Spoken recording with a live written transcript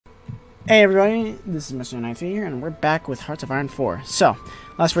Hey everybody, this is Mr. 93 here, and we're back with Hearts of Iron 4. So,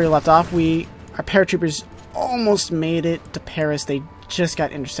 last where we left off, our paratroopers almost made it to Paris. They just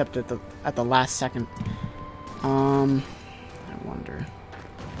got intercepted at the last second. I wonder.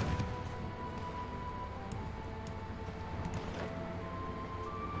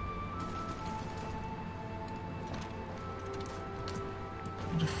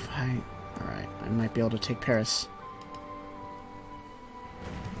 Alright, I might be able to take Paris.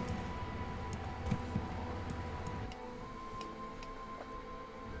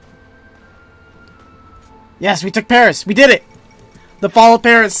 Yes, we took Paris! We did it! The fall of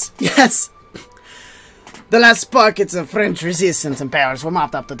Paris! Yes! The last pockets of French resistance in Paris were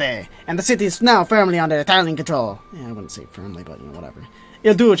mopped up today, and the city is now firmly under Italian control. Yeah, I wouldn't say firmly, but, whatever.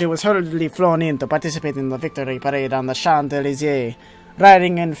 Il Duce was hurriedly flown in to participate in the victory parade on the Champs-Élysées,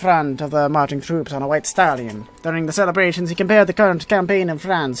 riding in front of the marching troops on a white stallion. During the celebrations, he compared the current campaign in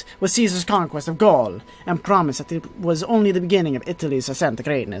France with Caesar's conquest of Gaul, and promised that it was only the beginning of Italy's ascent to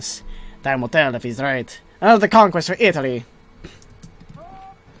greatness. Time will tell if he's right. Another conquest for Italy.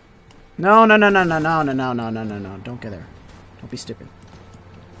 No. Don't go there. Don't be stupid.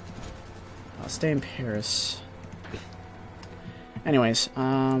 I'll stay in Paris. Anyways,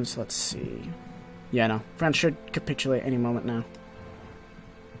 so let's see. Yeah, no. France should capitulate any moment now.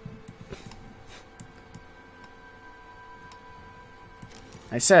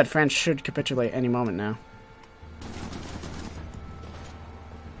 I said France should capitulate any moment now.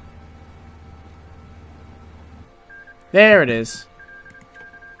 There it is.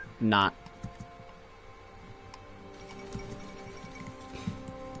 Not.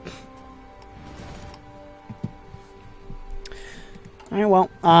 Alright, well,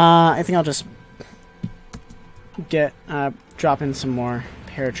 I think I'll just drop in some more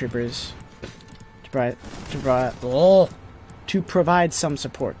paratroopers to provide some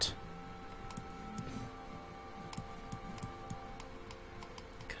support.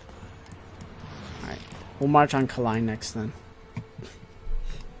 Alright, we'll march on Calais next then.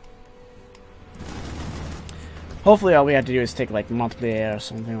 Hopefully all we have to do is take like Montpellier or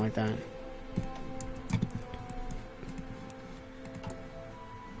something like that.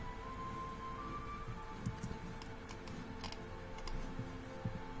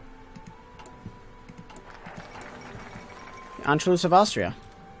 Anschluss of Austria.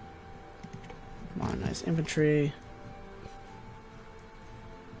 Modernized infantry.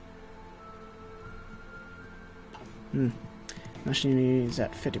 National unity is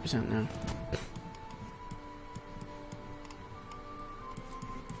at 50% now.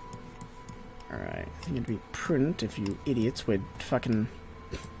 Alright, I think it'd be prudent if you idiots would fucking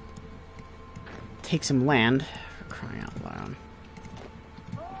take some land, for crying out loud.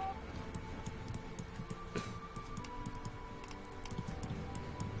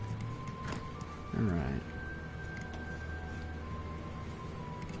 Alright.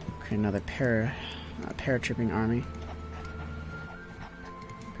 Create another paratrooping army.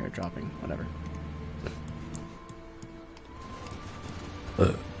 Paradropping, whatever.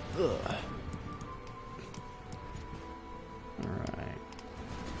 Ugh. Alright.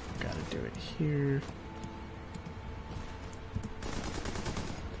 Gotta do it here.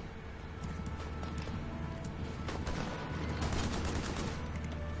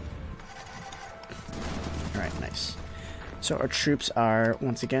 Alright, nice. So our troops are,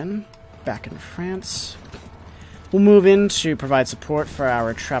 once again, back in France. We'll move in to provide support for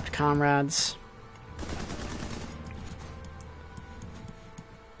our trapped comrades.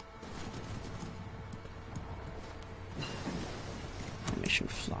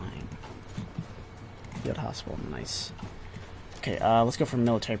 Flying. Field hospital, nice. Okay, let's go for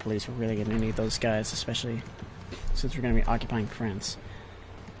military police. We're really gonna need those guys, especially since we're gonna be occupying France.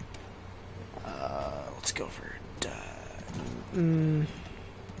 Let's go for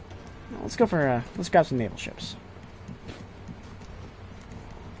let's grab some naval ships.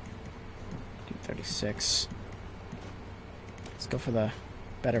 36. Let's go for the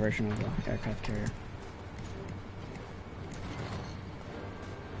better version of the aircraft carrier.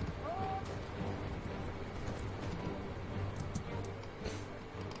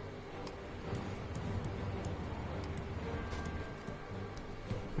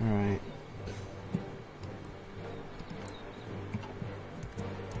 Alright.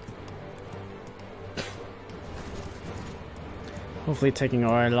 Hopefully taking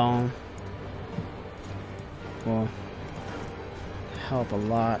Orléans will help a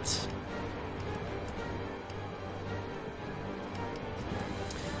lot.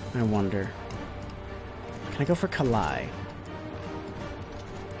 I wonder. Can I go for Calais?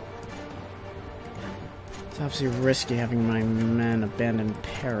 obviously risky having my men abandon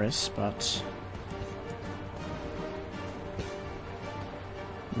Paris, but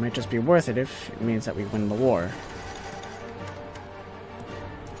it might just be worth it if it means that we win the war.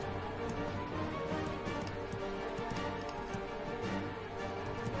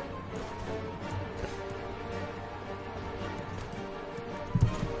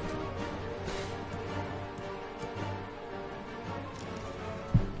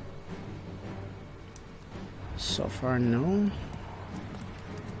 So far, no.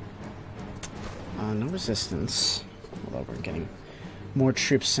 No resistance. Although we're getting more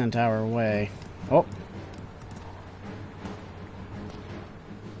troops sent our way. Oh!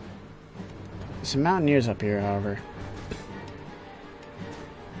 There's some mountaineers up here, however.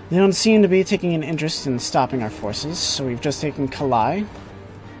 They don't seem to be taking an interest in stopping our forces, so we've just taken Calais.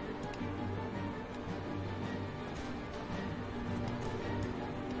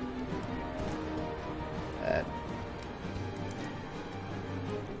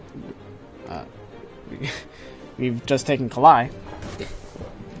 We've just taken Calais.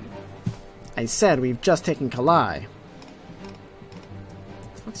 I said we've just taken Calais.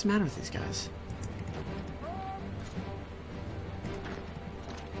 What's the matter with these guys?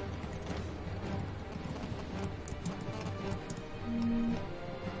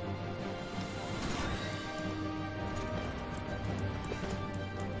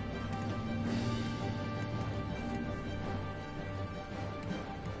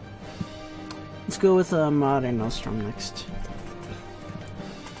 Let's go with Mare Nostrum next.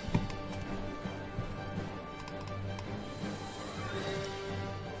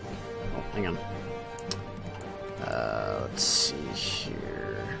 Oh, hang on. Let's see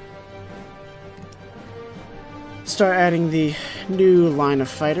here. Start adding the new line of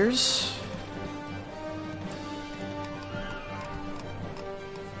fighters.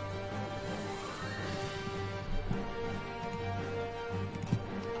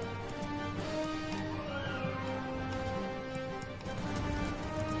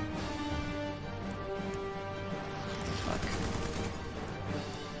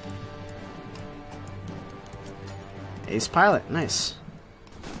 Ace pilot, nice.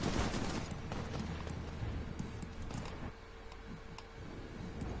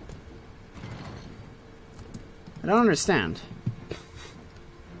 I don't understand.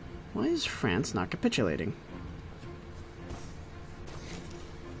 Why is France not capitulating?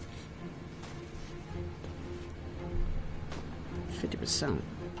 %.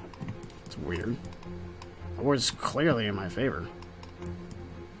 It's weird. The war's clearly in my favor.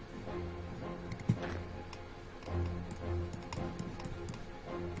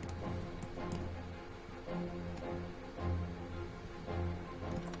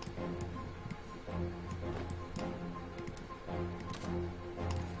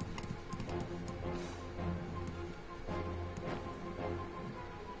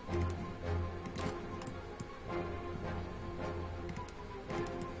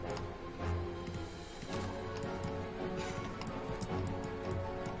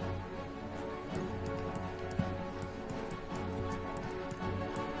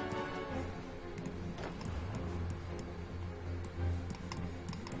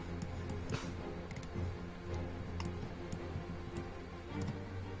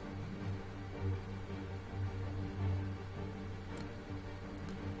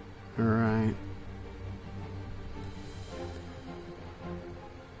 Alright.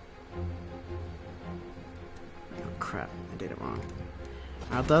 Oh crap, I did it wrong.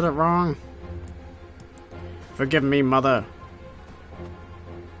 I did it wrong. Forgive me, mother.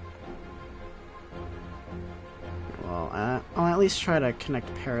 Well, I'll at least try to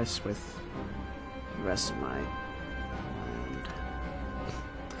connect Paris with the rest of my land.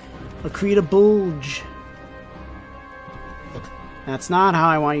 I'll create a bulge. That's not how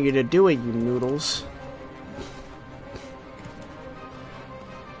I want you to do it, you noodles.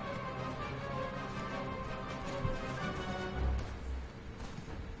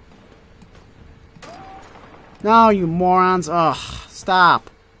 No, you morons. Ugh, stop.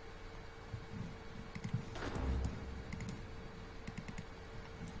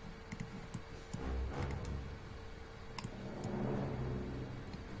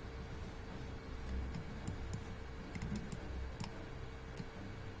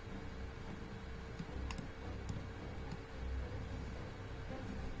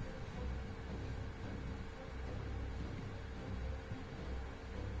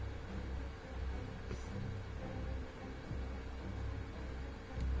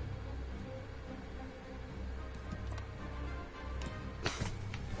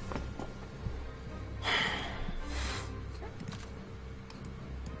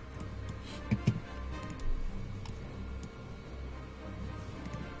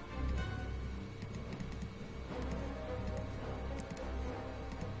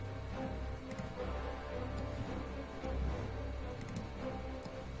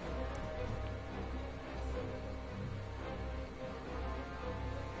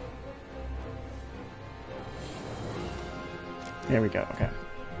 Here we go, okay.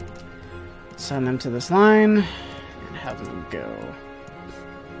 Send them to this line, and have them go.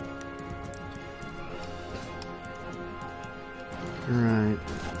 Alright.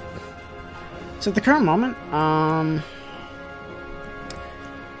 So at the current moment,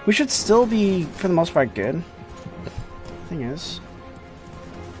 we should still be, for the most part, good. Thing is,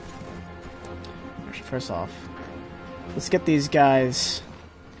 actually, first off, let's get these guys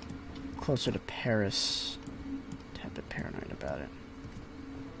closer to Paris. I'm a bit paranoid about it.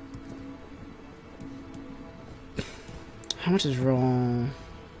 How much is Royal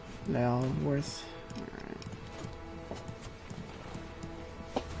worth? Alright.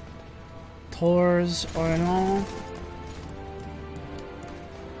 Tours Orléans.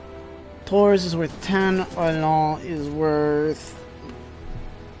 Tours is worth 10. Orléans is worth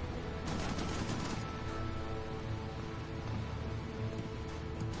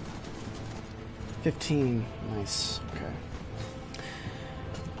 15. Nice. Okay.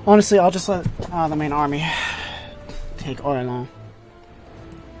 Honestly, I'll just let the main army take Orléans.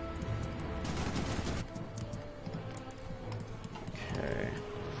 Okay.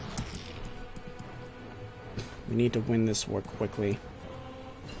 We need to win this war quickly.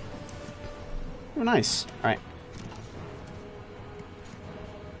 Oh, nice. Alright.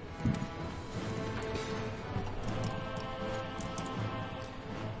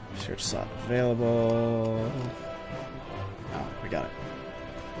 Search slot available. Oh, we got it.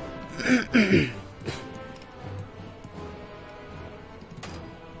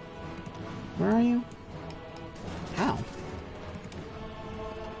 Where are you? How?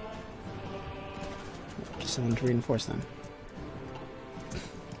 Just send them to reinforce them.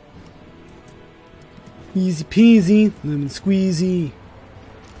 Easy peasy, lemon squeezy.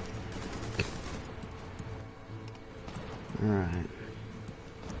 Alright.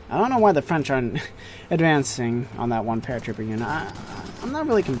 I don't know why the French aren't advancing on that one paratrooper unit. I'm not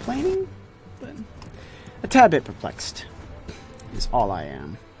really complaining, but a tad bit perplexed is all I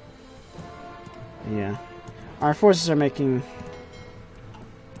am. Yeah. Our forces are making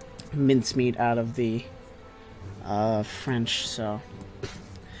mincemeat out of the French, so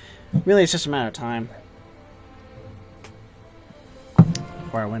really it's just a matter of time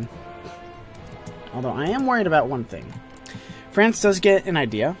before I win. Although I am worried about one thing. France does get an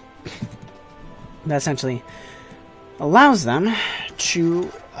idea that essentially allows them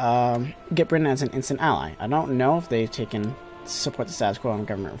to get Britain as an instant ally. I don't know if they've taken support the status quo and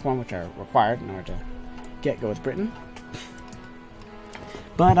government reform, which are required in order to go with Britain.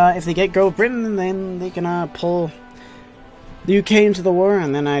 But if they go with Britain, then they can pull the UK into the war,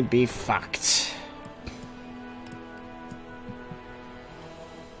 and then I'd be fucked.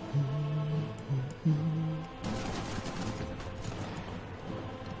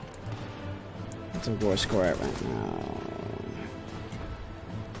 What's a war score at right now?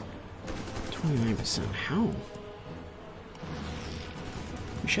 29%. How?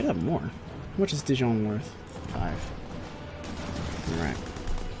 We should have more. How much is Dijon worth? 5. Alright.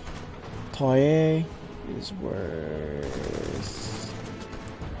 Toye is worth...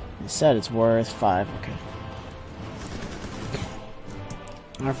 They said it's worth 5. Okay.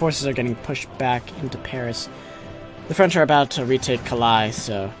 Our forces are getting pushed back into Paris. The French are about to retake Calais,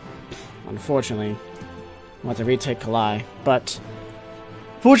 so... Unfortunately, we'll have to retake Calais. But...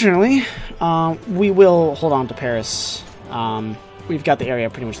 Fortunately, we will hold on to Paris. We've got the area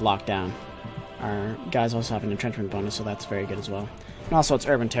pretty much locked down. Our guys also have an entrenchment bonus, so that's very good as well. And also, it's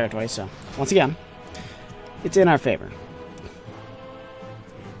urban territory, so once again, it's in our favor.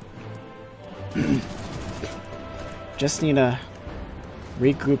 Just need to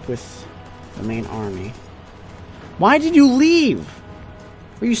regroup with the main army. Why did you leave?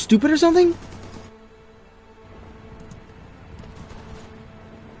 Are you stupid or something?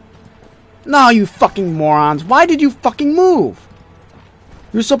 No, you fucking morons. Why did you fucking move?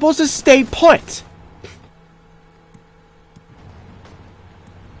 You're supposed to stay put.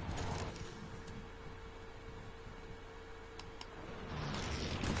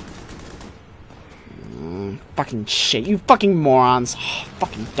 Fucking shit. You fucking morons. Oh,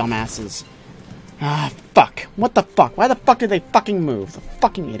 fucking dumbasses. Ah, fuck. What the fuck? Why the fuck did they fucking move? The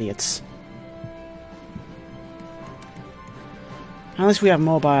fucking idiots. At least we have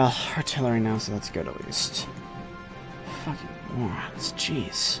mobile artillery now, so that's good at least. Fucking morons.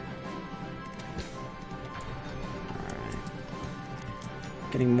 Jeez. Alright.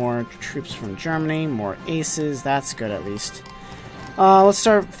 Getting more troops from Germany, more aces. That's good at least. Let's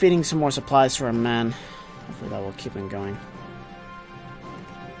start feeding some more supplies to our men. Hopefully that will keep them going.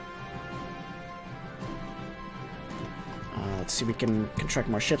 Let's see if we can construct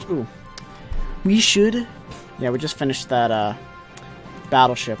more ships. Ooh. We should... Yeah, we just finished that,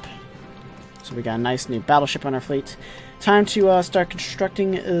 battleship. So we got a nice new battleship on our fleet. Time to start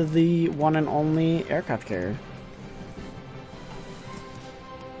constructing the one and only aircraft carrier.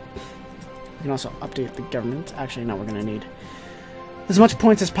 We can also update the government. Actually, no, we're going to need as much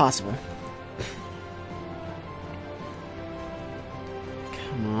points as possible.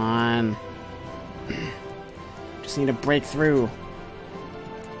 Come on. Just need to break through.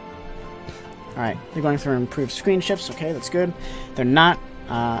 Alright, they're going through improved screen shifts. Okay, that's good. They're not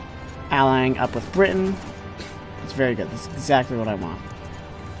allying up with Britain. That's very good. That's exactly what I want.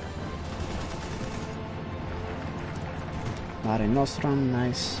 Mare Nostrum,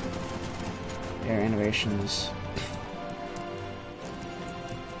 nice. Air Innovations.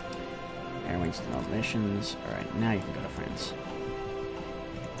 Air Wings Innovations. Alright, now you can go to France.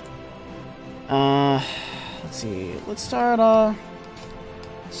 Let's see. Let's start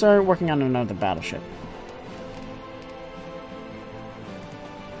working on another battleship.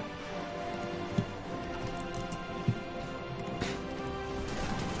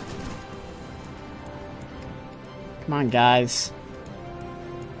 Come on, guys.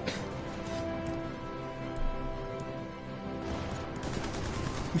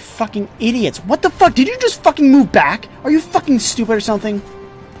 You fucking idiots. What the fuck? Did you just fucking move back? Are you fucking stupid or something?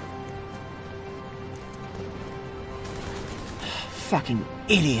 Fucking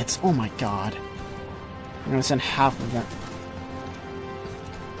idiots. Oh my god. I'm gonna send half of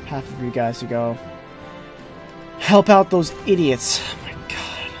you guys to go help out those idiots. Oh my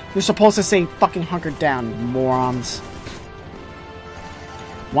god. You're supposed to say fucking hunker down, you morons.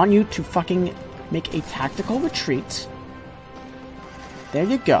 Want you to fucking make a tactical retreat. There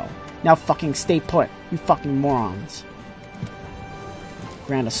you go. Now fucking stay put, you fucking morons.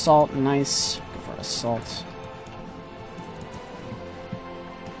 Grand assault, nice. Go for assault.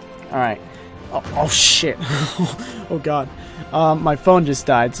 Alright. Oh shit. Oh god. My phone just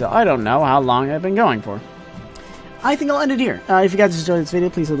died, so I don't know how long I've been going for. I think I'll end it here. If you guys enjoyed this video,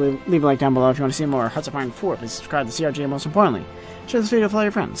 please leave a like down below. If you want to see more Hearts of Iron 4, please subscribe to CRG, and most importantly, share this video with all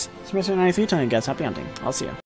your friends. It's Mr. 93 telling you guys happy hunting. I'll see you.